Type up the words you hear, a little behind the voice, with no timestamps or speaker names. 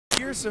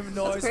hear some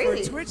noise for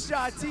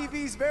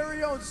Twitch.tv's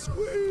very own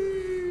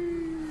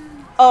Squeex.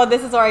 Oh,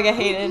 this is where I get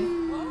hated.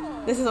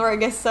 This is where I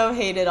get so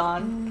hated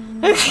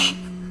on.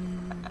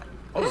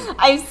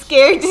 I'm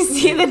scared to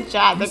see the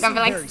chat. They're gonna be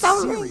like,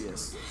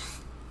 serious.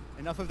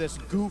 Enough of this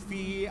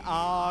goofy,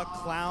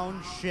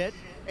 clown shit.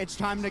 It's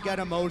time to get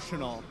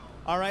emotional.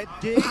 All right,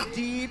 dig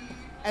deep,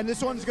 and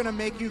this one's gonna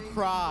make you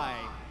cry.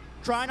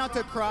 Try not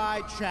to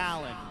cry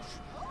challenge.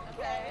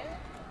 Okay.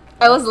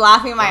 I was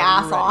laughing my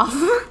ass off.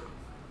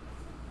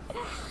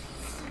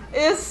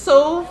 It's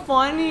so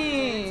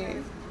funny.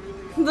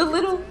 The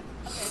little.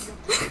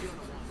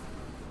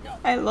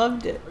 I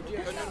loved it.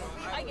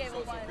 I gave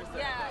it one.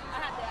 Yeah, I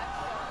had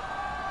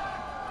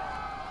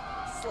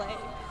to. Slay.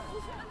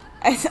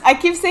 I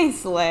keep saying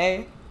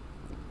slay.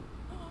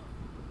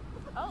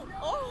 Oh.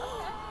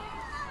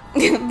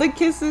 The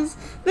kisses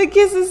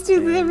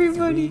to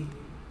everybody.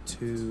 3,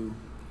 2,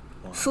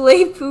 1.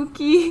 Slay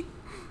Pookie.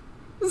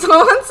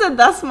 Someone said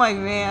that's my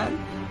man.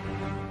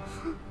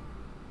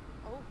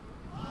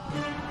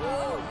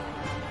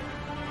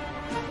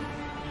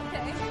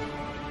 Okay.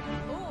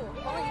 Ooh,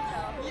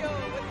 ponytail. Yo,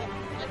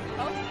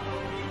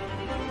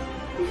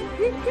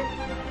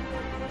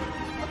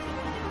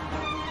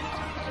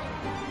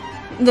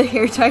 The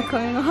hair tie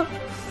coming off.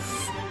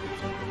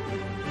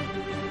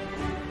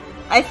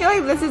 I feel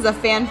like this is a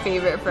fan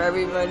favorite for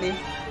everybody.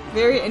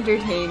 Very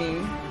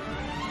entertaining.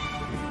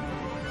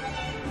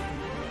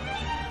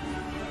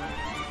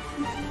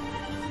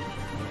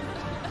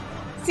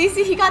 See,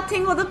 he got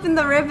tangled up in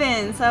the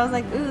ribbon, so I was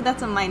like, ooh,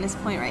 that's a minus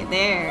point right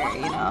there,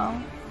 you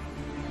know?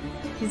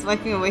 He's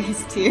wiping away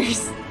his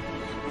tears.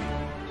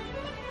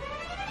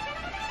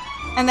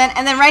 And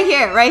then right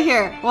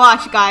here,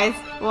 watch, guys,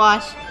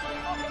 watch.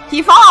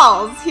 He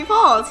falls. He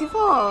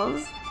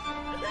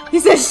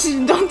says, shh,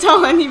 don't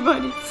tell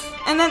anybody.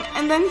 And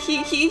then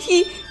he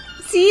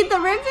see the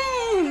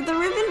ribbon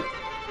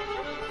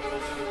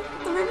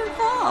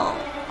fell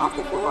off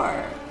the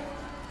floor.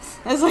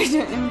 That's like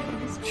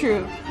it's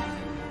true.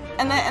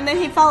 And then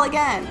he fell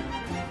again.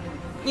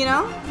 You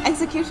know?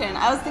 Execution.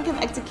 I was thinking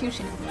of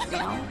execution, you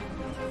know?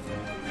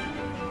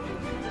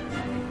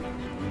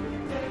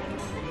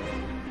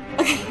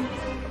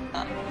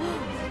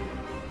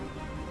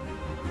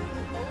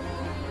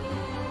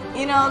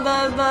 You know,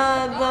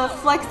 the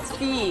flex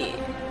feet.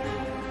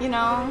 You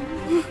know?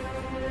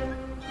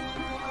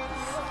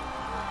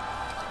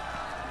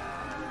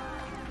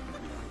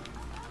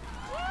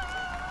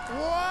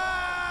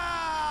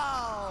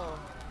 Wow!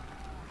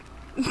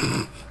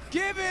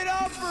 Give it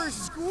up for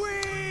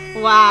Squeex!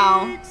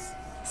 Wow.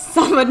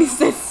 Somebody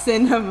said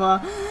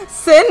cinema.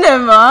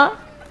 Cinema?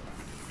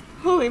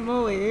 Holy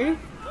moly.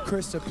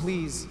 Krista,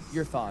 please,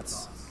 your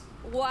thoughts.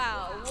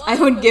 Wow. I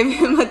would give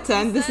him a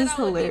 10. This is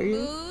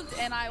hilarious.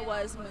 And I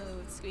was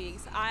moved,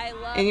 Squeex. I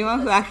love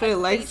anyone who actually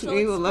likes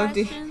me would love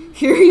to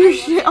hear your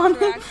shit on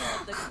it.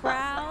 The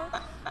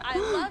crowd. I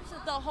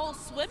loved the whole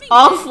swimming.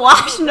 All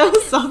flash, no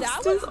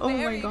substance. Oh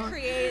my god.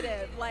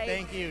 Creative. Like,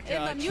 thank you, Judge.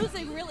 And the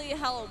music really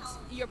helped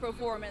your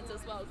performance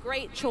as well.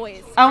 Great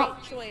choice.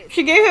 Great choice.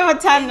 She gave him a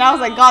 10, and I was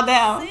like,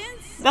 goddamn,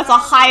 that's a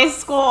high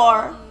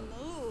score.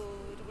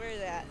 Where's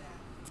that?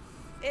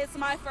 It's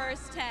my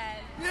first 10.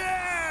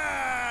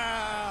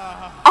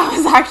 Yeah! I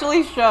was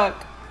actually shook.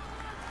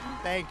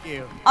 Thank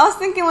you. I was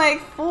thinking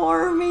like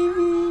 4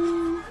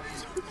 maybe.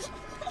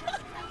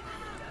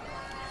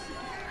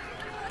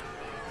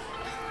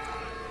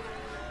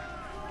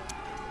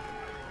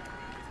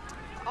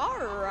 All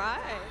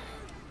right.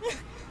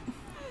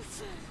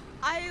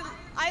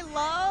 I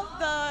love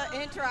the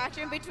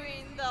interaction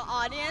between the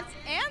audience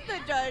and the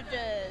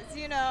judges,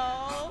 you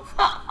know?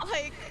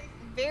 Like,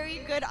 very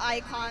good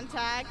eye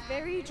contact,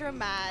 very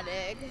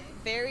dramatic,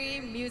 very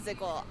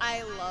musical.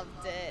 I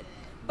loved it.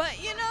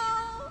 But, you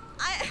know,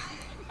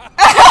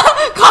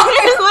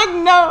 Connor's like,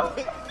 no.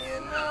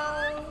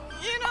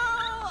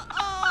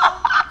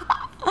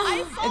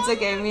 It's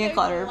okay, me and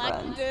Connor are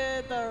friends.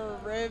 The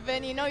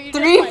ribbon, you know, you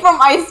 3 just, like, from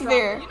Ice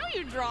Bear. You know,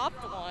 you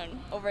dropped one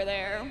over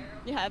there.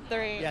 You had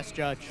 3. Yes,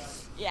 Judge.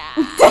 Yeah.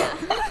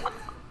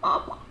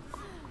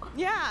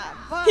 Yeah,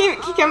 but He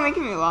kept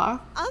making me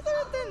laugh.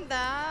 other than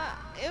that,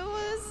 it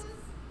was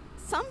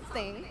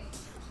something.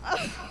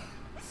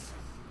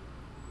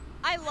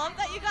 I love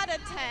that you got a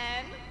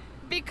 10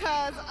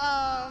 because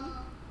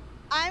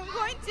I'm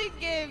going to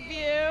give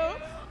you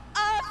a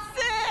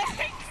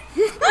 6.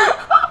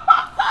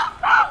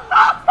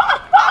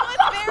 That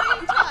was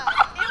very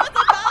tough. It was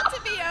about to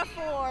be a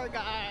 4,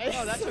 guys.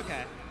 Oh, that's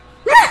okay.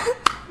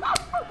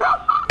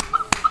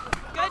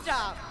 Good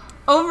job.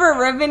 Over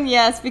ribbon,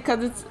 yes,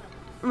 because it's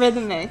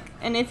rhythmic.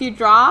 And if you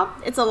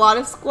drop, it's a lot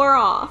of score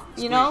off,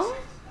 you know?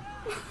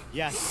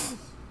 Yes.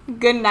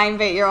 Good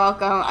 9-bait, you're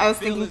welcome. I was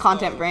thinking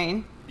content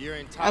brain.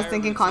 I was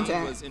thinking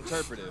content. Was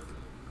interpretive.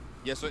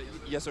 Yes or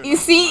You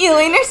see,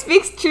 Elena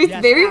speaks truth,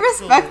 Yes, very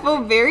absolutely.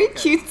 respectful, very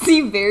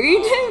cutesy, very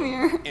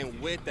demure.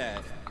 And with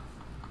that,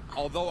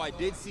 although I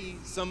did see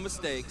some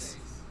mistakes,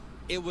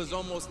 it was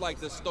almost like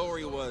the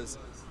story was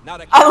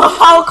not a I love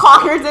how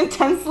Connor's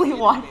intensely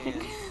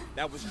watching.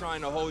 that was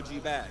trying to hold you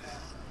back.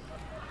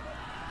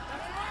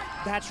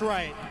 That's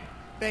right.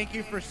 Thank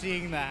you for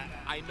seeing that.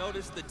 I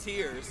noticed the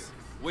tears,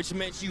 which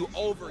meant you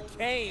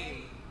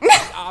overcame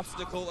the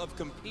obstacle of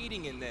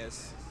competing in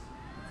this.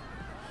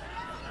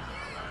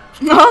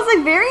 That was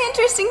like very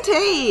interesting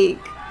take.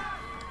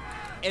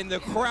 And the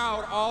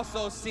crowd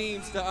also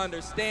seems to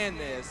understand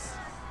this.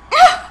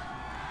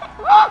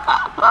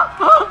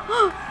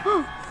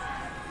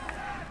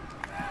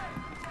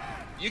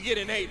 You get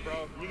an 8,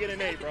 bro. You get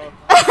an 8, bro. You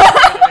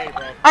get an 8,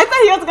 bro. I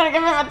thought he was gonna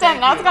give him a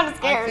 10. I was kind of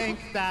scared. I think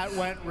that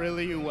went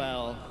really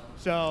well.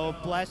 So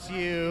bless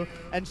you.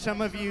 And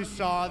some of you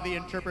saw the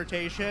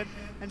interpretation,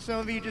 and some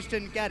of you just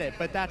didn't get it.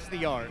 But that's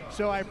the art.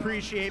 So I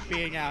appreciate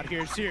being out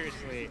here.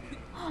 Seriously.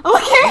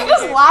 Look at him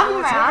just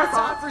laughing my ass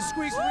Time off. for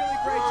Squeex, really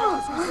great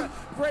job. Squeex,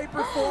 great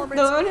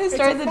performance. The one who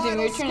started the It's a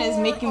final Demetran is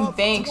score making of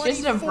banks.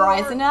 Just a 24,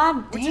 Verizon ad?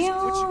 which Damn,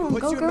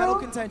 puts go you in medal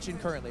girl. contention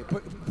currently.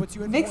 Puts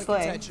you in Big point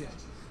slay. contention.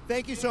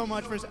 Thank you so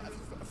much for.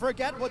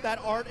 Forget what that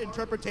art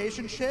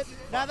interpretation shit.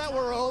 Now that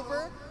we're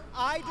over,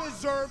 I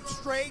deserved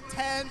straight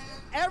 10.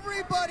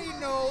 Everybody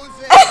knows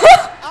it.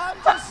 I'm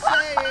just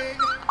saying,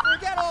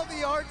 forget all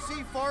the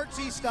artsy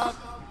fartsy stuff.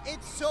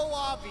 It's so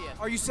obvious.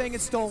 Are you saying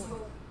it's stolen?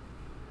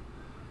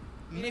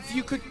 And if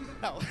you could,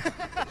 No.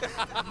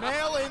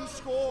 Mail-in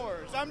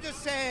scores. I'm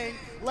just saying,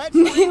 let's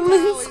Mail-in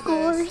retally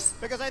scores. this,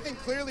 because I think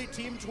clearly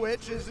Team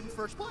Twitch is in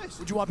first place.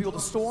 would you want people to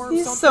storm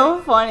He's something?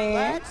 so funny.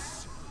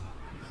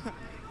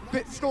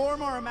 Let's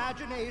storm our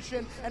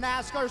imagination and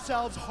ask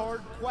ourselves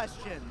hard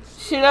questions.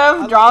 Should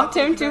have love dropped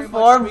that. him Thank you to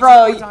very 4, much.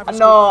 bro. Wasting more time for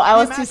No, I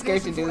was The too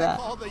scared to imagination's do what I that.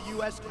 call the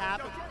U.S.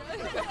 Capitol.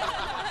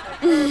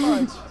 Very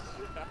much.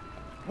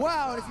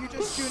 Wow, and if you're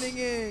just tuning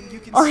in, you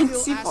can Artsy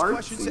still ask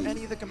questions to fartsy.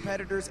 any of the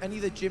competitors, any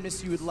of the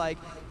gymnasts you would like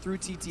through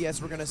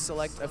TTS. We're going to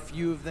select a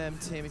few of them.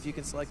 Tim, if you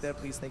can select that,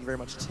 please. Thank you very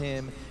much,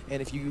 Tim. And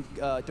if you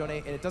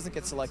donate and it doesn't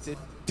get selected,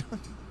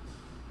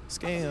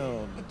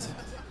 scammed.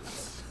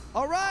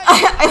 All right.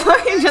 I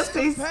thought you next just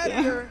say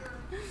competitor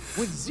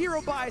with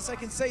zero bias, I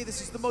can say this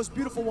is the most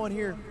beautiful one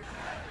here.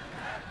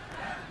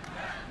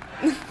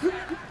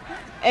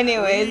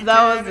 Anyways,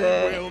 that was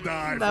it.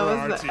 That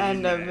was the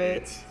end of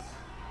it.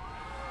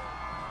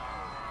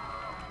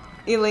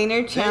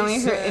 Elena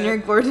channeling her inner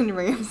Gordon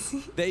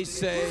Ramsay. They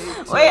say.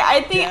 Wait,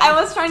 I think I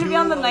was trying to be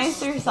on the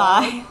nicer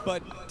side.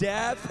 But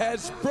death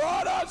has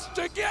brought us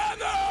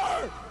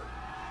together.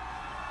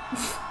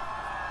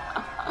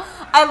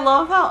 I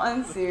love how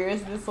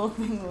unserious this whole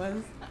thing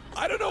was.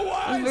 I don't know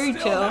why It's very I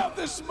still chill. have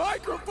this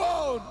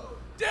microphone.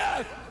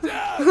 Death,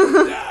 death,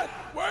 death.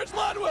 Where's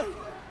Ludwig?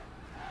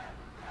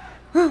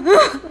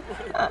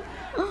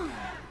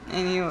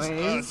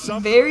 Anyways,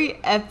 very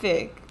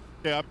epic.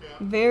 Yep.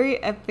 Very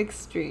epic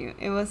stream.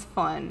 It was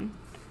fun.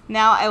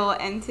 Now I will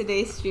end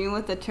today's stream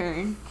with a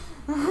turn.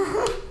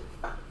 I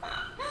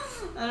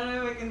don't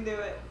know if I can do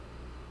it.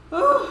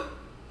 Whew.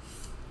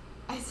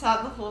 I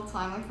sat the whole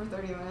time, like for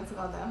 30 minutes.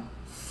 Goddamn.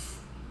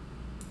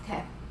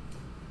 Okay.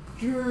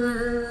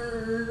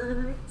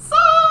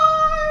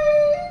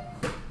 Sigh!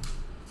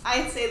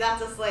 I'd say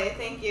that's a slay.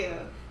 Thank you.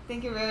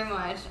 Thank you very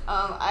much.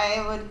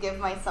 I would give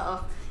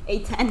myself a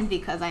 10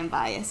 because I'm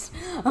biased.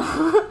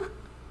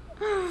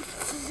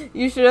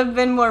 You should have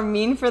been more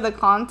mean for the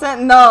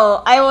content.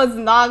 No, I was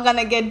not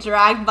gonna get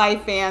dragged by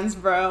fans,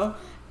 bro.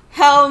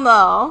 Hell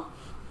no.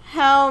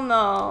 Hell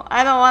no.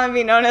 I don't want to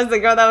be known as the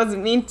girl that was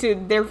mean to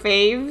their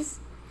faves.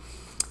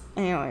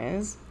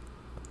 Anyways,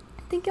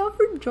 thank y'all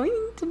for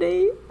joining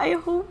today. I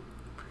hope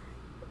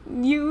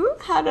you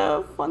had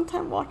a fun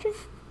time watching.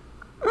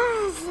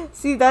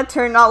 See that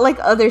turn, not like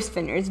other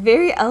spinners.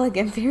 Very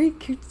elegant, very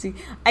cutesy.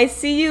 I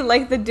see you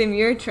like the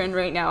demure trend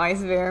right now, I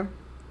swear.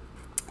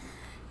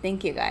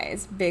 Thank you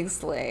guys. Big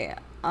slay.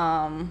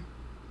 I'm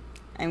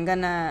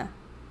gonna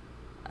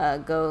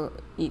go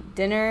eat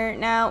dinner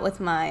now with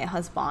my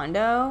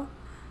husbando.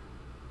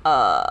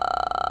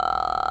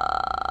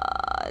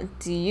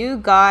 Do you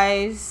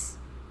guys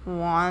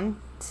want...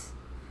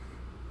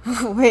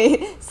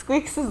 Wait,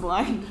 Squeex is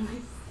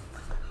lying.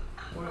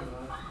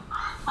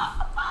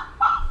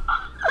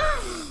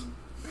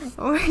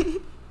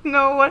 Wait,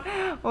 no, what?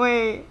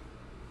 Wait.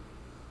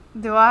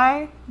 Do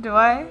I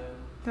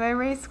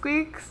raise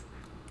Squeex?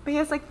 But he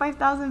has like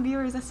 5,000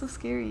 viewers. That's so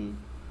scary.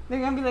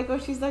 They're gonna be like, oh,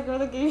 she's that girl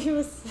that gave you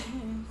a 6.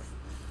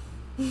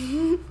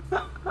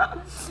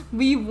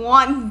 We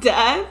want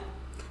death?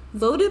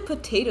 Loaded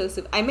potato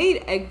soup. I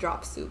made egg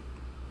drop soup.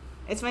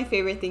 It's my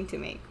favorite thing to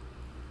make.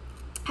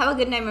 Have a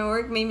good night. My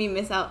work made me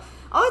miss out.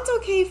 Oh, it's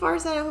okay,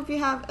 Farside. I hope you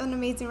have an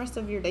amazing rest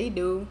of your day,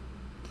 dude.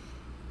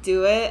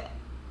 Do it.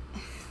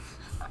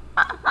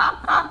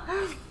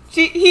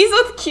 He's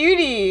with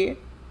Cutie.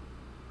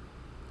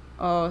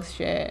 Oh,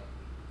 shit.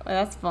 Well,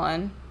 that's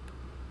fun.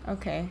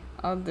 Okay,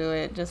 I'll do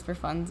it just for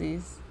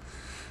funsies.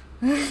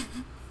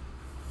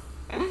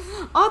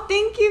 Oh,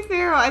 thank you,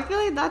 Pharaoh. I feel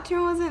like that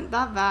turn wasn't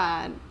that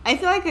bad. I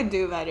feel I could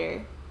do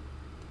better.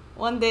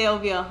 One day it'll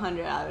be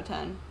 100 out of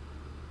 10.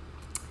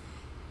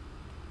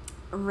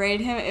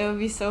 Raid him, it would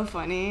be so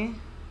funny.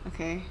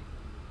 Okay.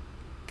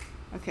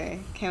 Okay,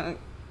 can't...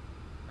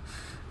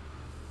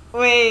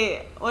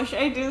 Wait, what should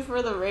I do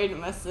for the raid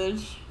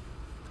message?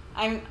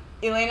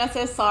 Elena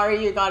says,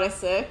 sorry, you got a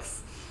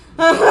 6.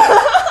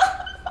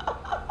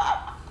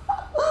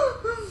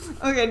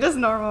 Okay, just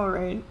normal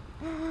rate.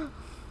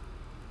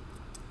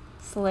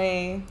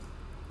 Slay.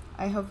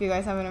 I hope you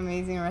guys have an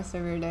amazing rest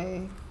of your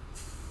day.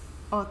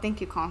 Oh, thank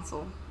you,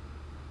 console.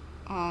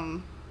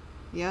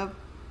 Yep.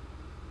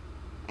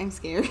 I'm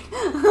scared.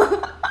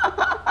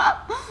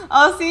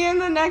 I'll see you in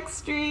the next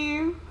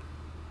stream.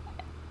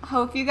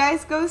 Hope you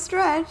guys go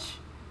stretch.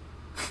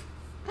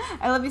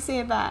 I love you, say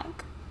it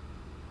back.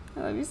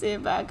 I love you, say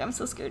it back. I'm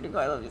so scared to go.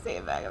 I love you, say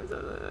it back. I'm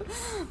so...